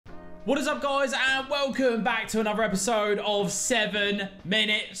What is up, guys, and welcome back to another episode of 7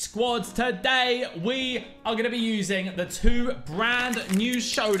 Minute Squads. Today we are going to be using the two brand new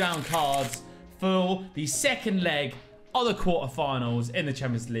showdown cards for the second leg of the quarterfinals in the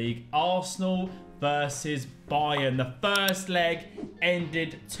Champions League. Arsenal versus Bayern. The first leg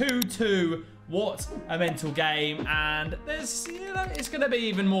ended 2-2. What a mental game, and there's, it's going to be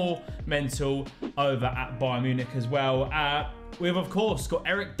even more mental over at Bayern Munich as well. We've, of course, got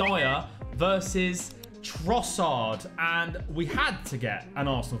Eric Dyer versus Trossard, and we had to get an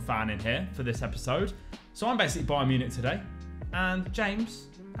Arsenal fan in here for this episode. So I'm basically Bayern Munich today. And James,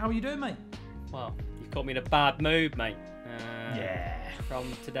 how are you doing, mate? Well, you caught me in a bad mood, mate. Yeah.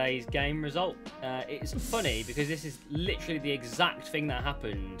 From today's game result. It's funny because this is literally the exact thing that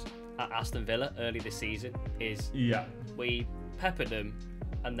happened at Aston Villa early this season. We peppered them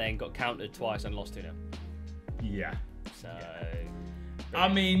and then got countered twice and lost 2-0. Yeah. So, I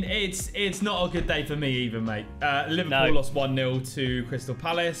mean, it's not a good day for me either, mate. Liverpool lost 1-0 to Crystal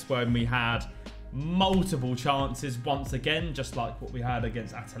Palace when we had multiple chances once again, just like what we had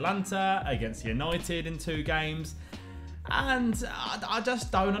against Atalanta, against United in 2 games. And I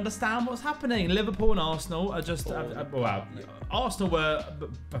just don't understand what's happening. Liverpool and Arsenal are just... well, Arsenal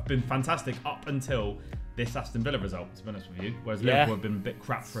have been fantastic up until this Aston Villa result, to be honest with you. Whereas Liverpool have been a bit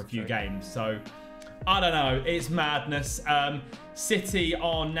crap for a few games. So, I don't know. It's madness. City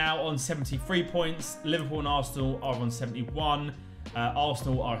are now on 73 points. Liverpool and Arsenal are on 71.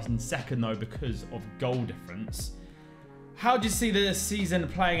 Arsenal are in second, though, because of goal difference. How do you see the season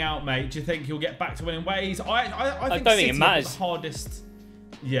playing out, mate? Do you think you'll get back to winning ways? I don't think it matters. The hardest.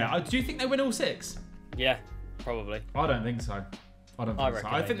 Yeah. Do you think they win all 6? Yeah, probably. I don't think so.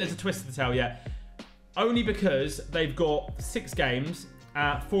 I think there's a twist to the tail yet. Only because they've got 6 games.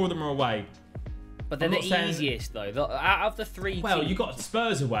 4 of them are away. But they're the easiest, though. Out of the 3 teams. Well, you got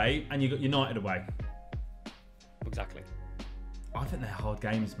Spurs away and you got United away. Exactly. I think they're hard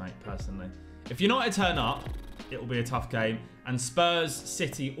games, mate, personally. If United turn up, it will be a tough game. And Spurs,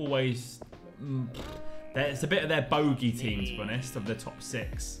 City always... it's a bit of their bogey team, to be honest, of the top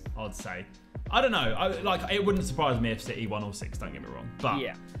 6, I'd say. I don't know. It wouldn't surprise me if City won all 6, don't get me wrong. But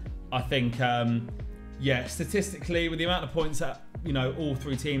yeah. I think, statistically, with the amount of points that, all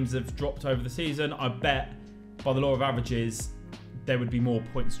 3 teams have dropped over the season, I bet, by the law of averages, there would be more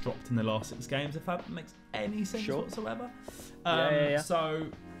points dropped in the last 6 games, if that makes any sense whatsoever. So...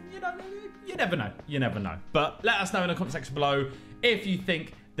 you never know. You never know. But let us know in the comment section below if you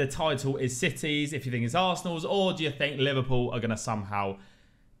think the title is City's, if you think it's Arsenal's, or do you think Liverpool are going to somehow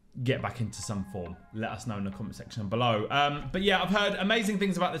get back into some form? Let us know in the comment section below. But yeah, I've heard amazing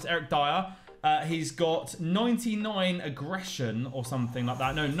things about this Eric Dyer. He's got 99 aggression or something like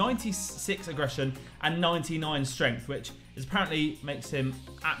that. No, 96 aggression and 99 strength, which apparently makes him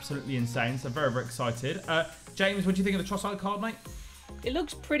absolutely insane. So very, very excited. James, what do you think of the Trossard card, mate? It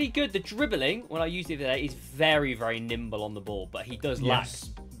looks pretty good. The dribbling, when I used it today, is very, very nimble on the ball. But he does lack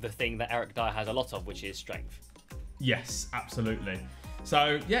the thing that Eric Dyer has a lot of, which is strength. Yes, absolutely.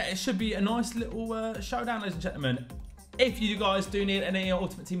 So, yeah, it should be a nice little showdown, ladies and gentlemen. If you guys do need any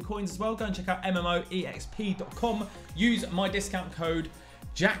Ultimate Team coins as well, go and check out MMOEXP.com. Use my discount code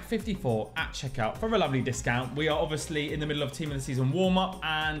Jack54 at checkout for a lovely discount. We are obviously in the middle of Team of the Season warm-up.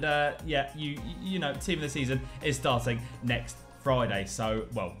 And, you know, Team of the Season is starting next Friday,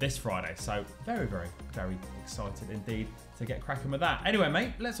 this Friday, so very, very, very excited indeed to get cracking with that. Anyway,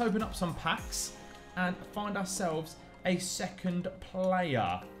 mate, let's open up some packs and find ourselves a second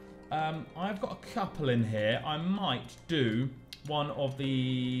player. I've got a couple in here. I might do one of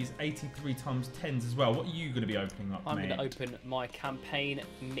these 83 times 10s as well. What are you going to be opening up, mate? I'm going to open my campaign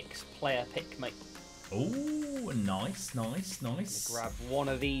mixed player pick, mate. Oh, nice, nice, nice. Grab one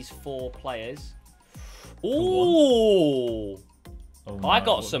of these 4 players. Ooh! Oh, I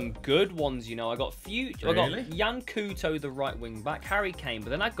got some good ones, I got I got Jan Couto, the right wing back, Harry Kane,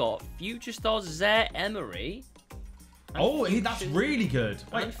 but then I got Future Stars Zaire Emery. That's really good.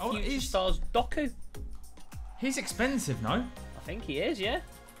 Wait, Future Stars Doku. He's expensive, no? I think he is, yeah.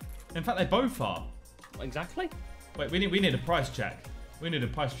 In fact, they both are. Exactly. Wait, we need a price check. We need a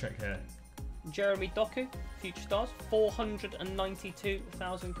price check here. Jeremy Doku, Future Stars,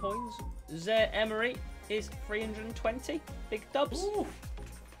 492,000 coins. Zaire Emery is 320. Big dubs. Ooh.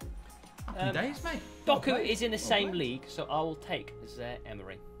 Happy days, mate. Doku is in the same league, so I will take Zaire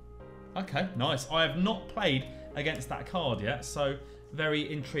Emery. Okay, nice. I have not played against that card yet, so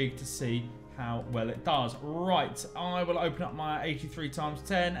very intrigued to see how well it does. Right, I will open up my 83 times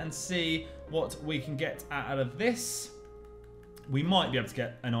 10 and see what we can get out of this. We might be able to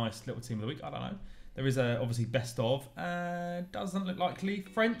get a nice little team of the week. I don't know. There is obviously best of. Doesn't look likely.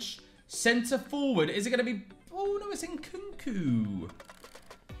 French Centre forward. Is it going to be... Oh, no, it's Nkunku.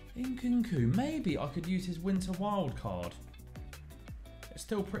 Nkunku. Maybe I could use his winter wild card. It's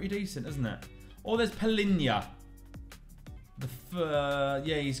still pretty decent, isn't it? Or there's Palinha.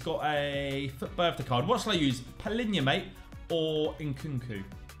 Yeah, he's got a foot birthday card. What shall I use? Palinha, mate, or Nkunku?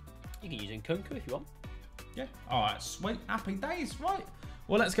 You can use Nkunku if you want. Yeah. All right, sweet. Happy days. Right.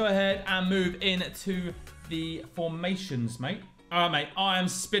 Well, let's go ahead and move into the formations, mate. All right, mate. I am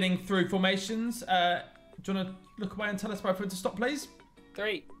spinning through formations. Do you want to look away and tell us where to stop, please?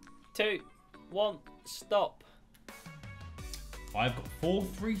 3, 2, 1, stop. I've got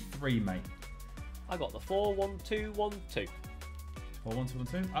 4-3-3, mate. I got the 4-1-2-1-2.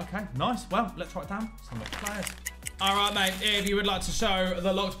 4-1-2-1-2. Okay, nice. Well, let's write down some locked players. All right, mate. If you would like to show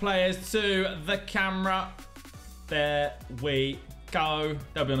the locked players to the camera, there we go.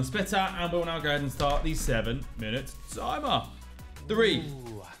 They'll be on a splitter, and we'll now go ahead and start the 7-minute timer. 3,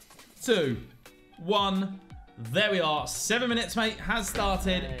 2, 1. There we are. 7 minutes, mate, has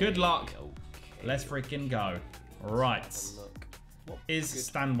started. Good luck. Okay. Let's freaking go. Right. Is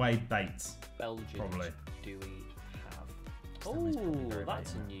Stanway bait? Belgian. Probably. Do we have? Oh,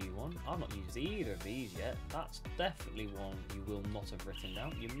 that's a new one. I've not used either of these yet. That's definitely one you will not have written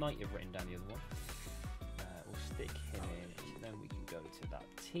down. You might have written down the other one. We'll stick him in, and then we can go to that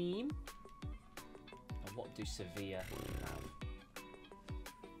team. And what do Sevilla have?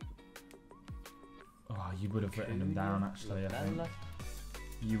 Oh, you would have written them down, actually, I think.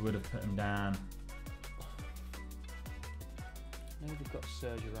 You would have put them down. No, they've got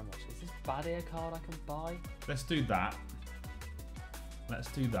Sergio Ramos. Is this Badia card I can buy? Let's do that. Let's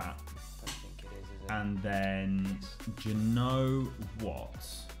do that. I don't think it is it? And then, do you know what?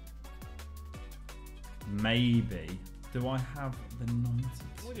 Maybe. Do I have the 92?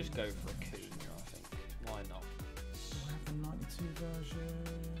 We'll just go for a Cunha, I think. Why not? Do I have the 92 version?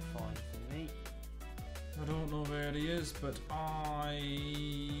 Fine for me. I don't know where he is, but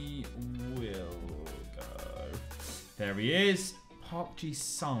I will go. There he is. Park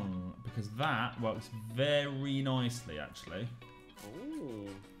Ji-sung, because that works very nicely, actually.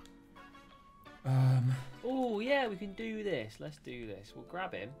 Oh. Oh, yeah, we can do this. Let's do this. We'll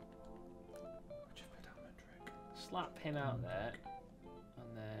grab him. Slap him out there.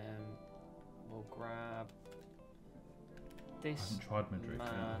 And then we'll grab this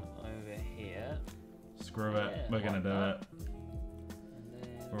man over here. Screw it. We're going to do it.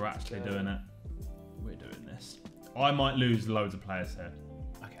 We're actually doing it. We're doing this. I might lose loads of players here.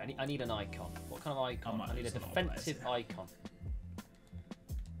 Okay, I need an icon. What kind of icon? I need a defensive icon.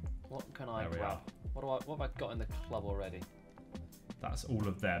 What can I grab? What have I got in the club already? That's all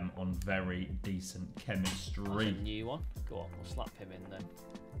of them on very decent chemistry. That's a new one. Go on, we'll slap him in then.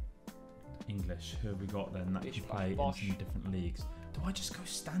 English. Who have we got then that can play in some different leagues? Do I just go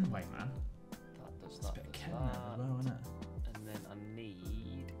Stanway, man? That does that. A bit of Ken there as well, isn't it? And then I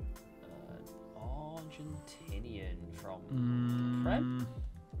need an Argentinian from the Prem.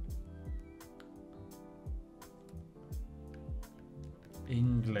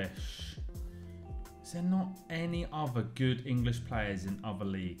 English. Is there not any other good English players in other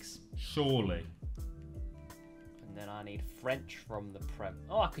leagues? Surely. And then I need French from the Prem.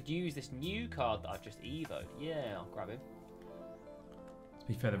 Oh, I could use this new card that I've just evoed. Yeah, I'll grab him. To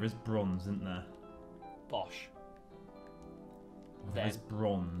be fair, there is bronze, isn't there? Bosh. There is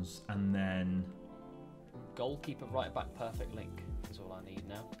bronze, and then... Goalkeeper, right back, perfect link is all I need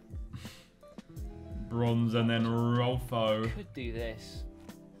now. Bronze, and then Rolfo. Could do this.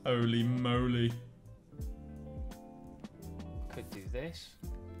 Holy moly. Could do this.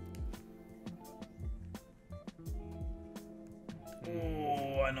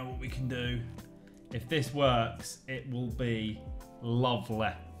 Oh, I know what we can do. If this works, it will be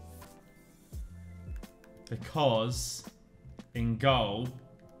lovely. Because in goal,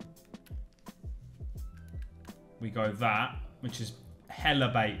 we go that, which is hella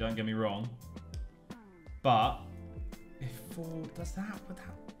bait, don't get me wrong. But if does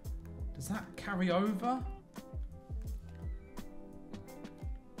that carry over?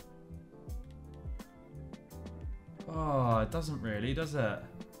 Oh, it doesn't really, does it?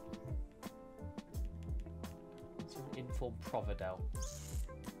 It's an informed Providel.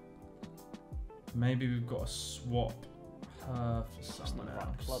 Maybe we've got to swap her for someone else.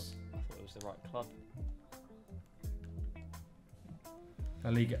 Right club. I thought it was the right club. La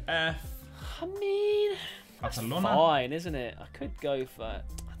Liga F. I mean, that's fine, isn't it? I could go for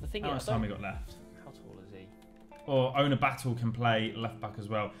the thing. How much time we got left? How tall is he? Or Owner Battle can play left back as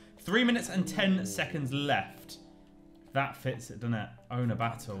well. 3 minutes and 10 seconds left. That fits it, doesn't it? Own a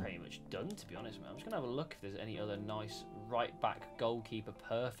battle. Pretty much done, to be honest, man. I'm just going to have a look if there's any other nice right-back goalkeeper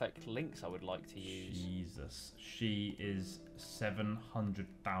perfect links I would like to use. Jesus. She is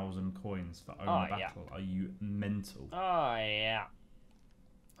 700,000 coins for Own a battle. Yeah. Are you mental? Oh, yeah.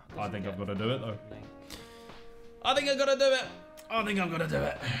 I think I've got to do it, though. I think I've got to do it. I think I've got to do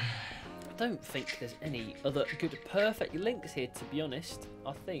it. I don't think there's any other good perfect links here, to be honest.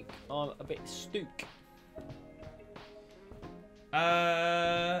 I think I'm a bit stook.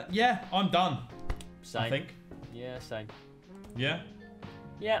 Yeah, I'm done. Same. I think. Yeah, same. Yeah?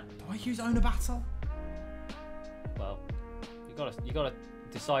 Yeah. Do I use Own a battle? Well, you gotta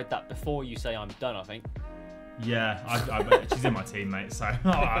decide that before you say I'm done, I think. Yeah, she's in my team, mate, so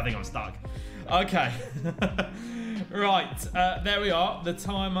I think I'm stuck. Okay. Right, there we are. The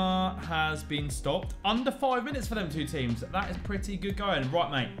timer has been stopped. Under 5 minutes for them two teams. That is pretty good going. Right,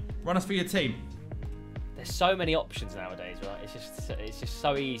 mate, run us for your team. There's so many options nowadays, right? It's just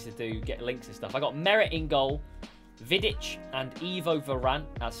so easy to get links and stuff. I got Merritt in goal, Vidic and Ivo Varane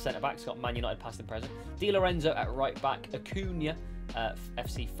as centre backs. Got Man United past and present. Di Lorenzo at right back, Acuna,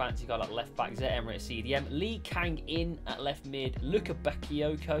 FC Fancy guy like left back, Emery at CDM, Lee Kang in at left mid, Luka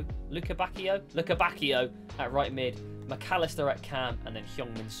Bacchio at right mid, McAllister at cam, and then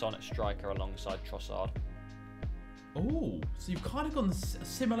Heung-min Son at striker alongside Trossard. Oh, so you've kind of gone a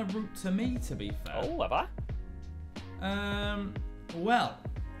similar route to me, to be fair. Oh, have I? Well,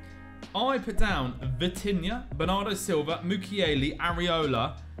 I put down Vitinha, Bernardo Silva, Mukiele,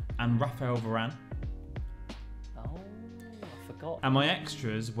 Areola, and Rafael Varane. Oh, I forgot. And my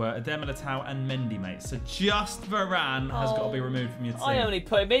extras were Adem Militao and Mendy, mate. So just Varane has got to be removed from your team. I only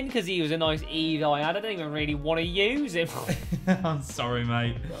put him in because he was a nice Eve I had. I didn't even really want to use him. I'm sorry,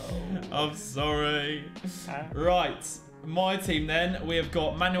 mate. No. I'm sorry. Right, my team then. We have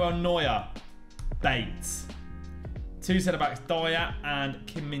got Manuel Neuer, Bates. Two centre-backs, Dyer and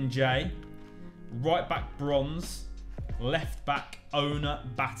Kim Min-jae. Right back, Bronze. Left back, Owner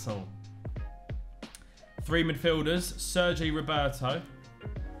Battle. Three midfielders, Sergi Roberto,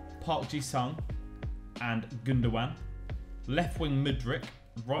 Park Ji-sung, and Gundogan. Left wing, Mudryk.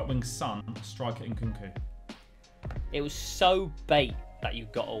 Right wing, Son. Striker, Nkunku. It was so bait that you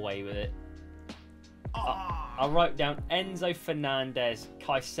got away with it. I wrote down Enzo Fernandez,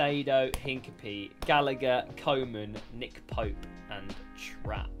 Caicedo, Hincapie, Gallagher, Coman, Nick Pope, and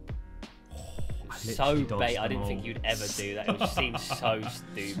Trapp. So bait, I didn't think you'd ever do that. It just seems so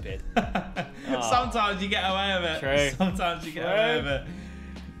stupid. Sometimes you get away with it. True. Sometimes you get away with it.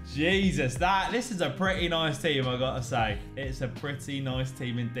 Jesus, this is a pretty nice team, I gotta say. It's a pretty nice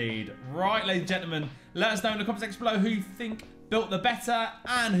team indeed. Right, ladies and gentlemen, let us know in the comments section below who you think built the better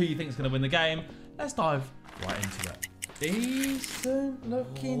and who you think is going to win the game. Let's dive right into it. Decent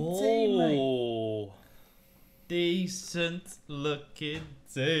looking team, mate. Decent looking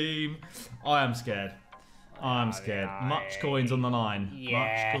team. I am scared. I'm scared. Much coins on the line.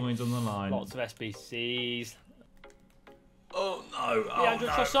 Yeah. Much coins on the line. Lots of SBCs. Oh no. Oh no.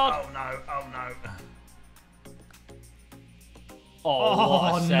 Oh no. Oh no.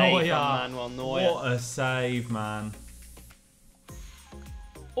 Oh, what a save Neuer. from Manuel Neuer. What a save, man.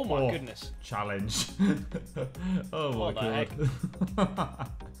 Oh my goodness. Challenge. Oh my god. Heck?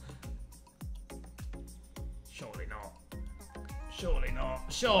 Surely not. Surely not.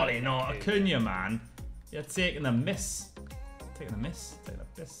 Surely not. Acuna, man. You're taking the miss. Taking the miss. Taking the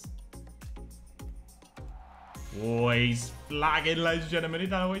piss. Oh, he's flagging, ladies and gentlemen. He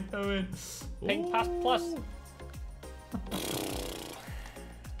don't know what he's doing. Pink pass plus.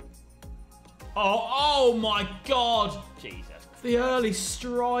 Oh my god. Jesus. The early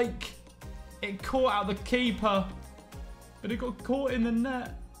strike. It caught out the keeper. But it got caught in the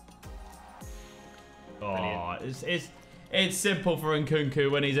net. Oh, it's simple for Nkunku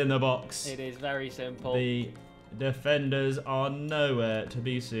when he's in the box. It is very simple. The defenders are nowhere to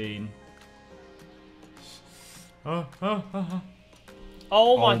be seen. Oh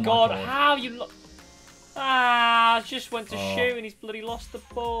my god, how you just went to shoot and he's bloody lost the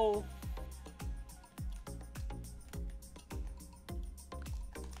ball.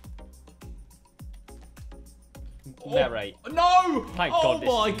 Merritt. No! Thank God this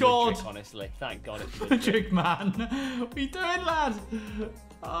my is god. Mudryk, honestly. Thank God it's Mudryk, man. What are you doing, lad?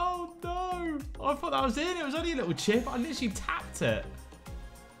 Oh no. I thought that was in. It was only a little chip. I literally tapped it.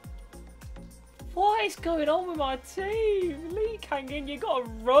 What is going on with my team? Lee Kang-in, you gotta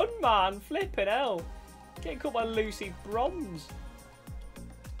run, man. Flipping hell. Getting caught by Lucy Bronze.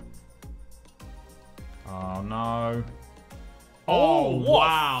 Oh no. Oh, what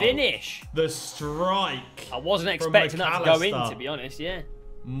wow. a finish. The strike. I wasn't expecting that to go in, to be honest, yeah.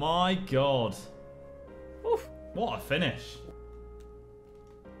 My God. Oof. What a finish.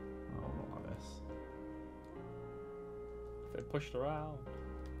 Oh, not like this. They pushed around.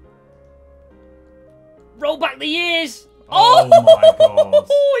 Roll back the years. Oh my god.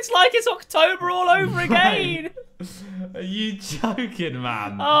 It's like it's October all over again. Are you joking,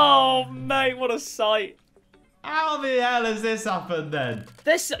 man? Oh, mate, what a sight. How the hell has this happened then?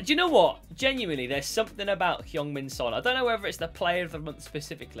 Do you know what? Genuinely, there's something about Heung-min Son. I don't know whether it's the player of the month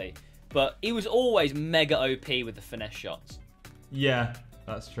specifically, but he was always mega OP with the finesse shots. Yeah,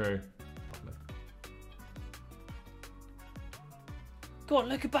 that's true. Go on,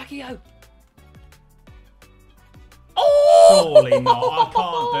 look at Bakio. Surely not. I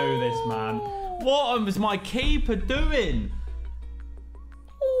can't do this, man. What was my keeper doing?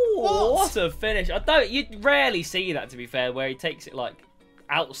 What a finish. You rarely see that, to be fair, where he takes it like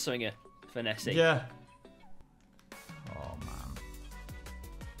outswinger finessing. Yeah. Oh, man.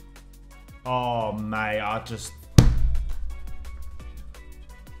 Oh, mate,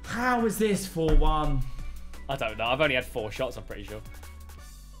 How is this 4-1? I don't know. I've only had 4 shots, I'm pretty sure.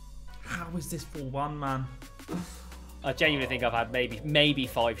 How is this 4-1, man? I genuinely think I've had maybe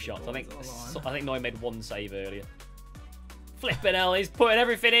 5 shots. I think Noy made 1 save earlier. Flipping hell, he's putting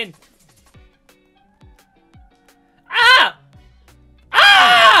everything in. Ah!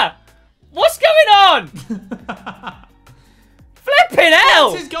 Ah! What's going on? Flipping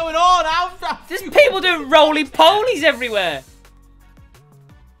hell! What is going on? There's people doing roly-polies everywhere.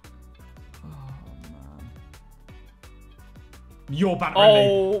 You're back,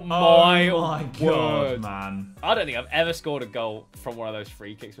 oh my god, man. I don't think I've ever scored a goal from one of those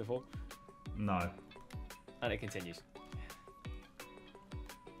free kicks before. No. And it continues.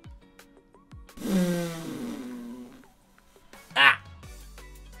 Ah!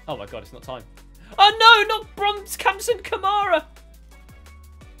 Oh my god, it's not time. Oh no, not Bronze Kamson Kamara!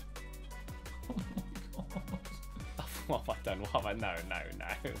 Oh my god. What have I done? What have I... No,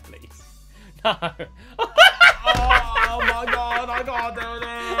 please. No. Oh my god, I can't do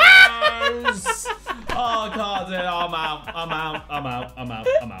this! Oh, I can't do it. I'm out.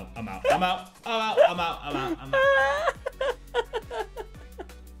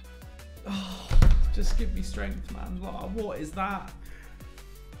 Oh, just give me strength, man. What is that?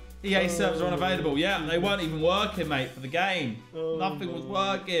 EA servers are unavailable. Yeah, they weren't even working, mate, for the game. Nothing was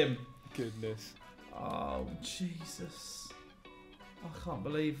working. Goodness. Oh, Jesus. I can't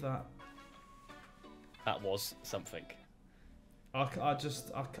believe that. That was something. I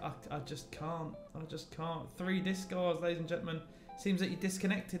just can't. 3 discards, ladies and gentlemen. Seems that you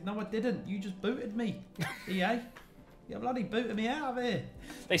disconnected. No, I didn't. You just booted me. EA. You bloody booted me out of here.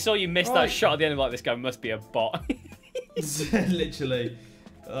 They saw you miss that shot at the end of like, this guy must be a bot. Literally.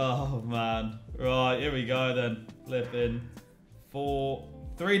 Oh, man. Right, here we go then. Flipping.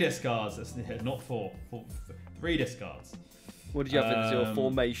 3 discards. That's not 4. 3 discards. What did you have in your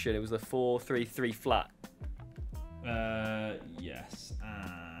formation? It was the 4-3-3 flat. Yes.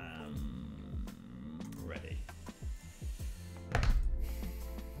 Ready.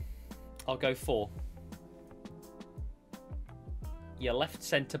 I'll go 4. Your left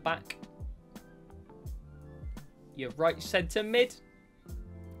centre back. Your right centre mid.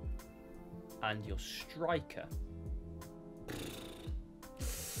 And your striker.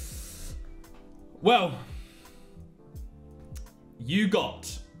 Well, you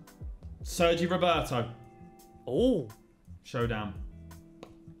got Sergi Roberto. Oh. Showdown.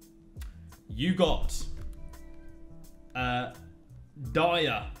 You got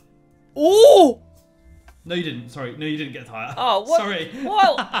Dyer. Oh! No, you didn't. Sorry. No, you didn't get Dyer. Oh, what? Sorry.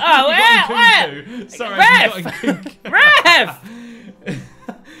 What? Oh, yeah. Sorry. Ref!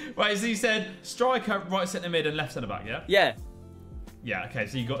 Right, so you said striker, right centre mid and left centre back, yeah? Yeah. Yeah, okay,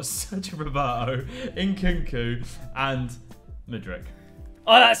 so you got Sergio Roberto, Nkunku, and Mudryk.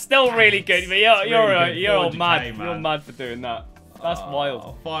 Oh, that's still really good. But you're right. You're all mad. Man. You're mad for doing that. That's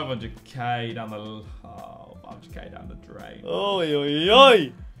wild. 500k down the 500k down the drain. Oi, oi,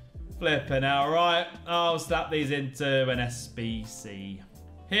 oi. Flipping out, right. I'll slap these into an SBC.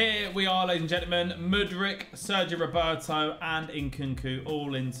 Here we are, ladies and gentlemen. Mudryk, Sergio Roberto, and Nkunku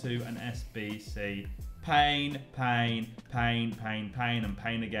all into an SBC. Pain, pain, pain, pain, pain, and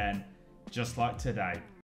pain again. Just like today.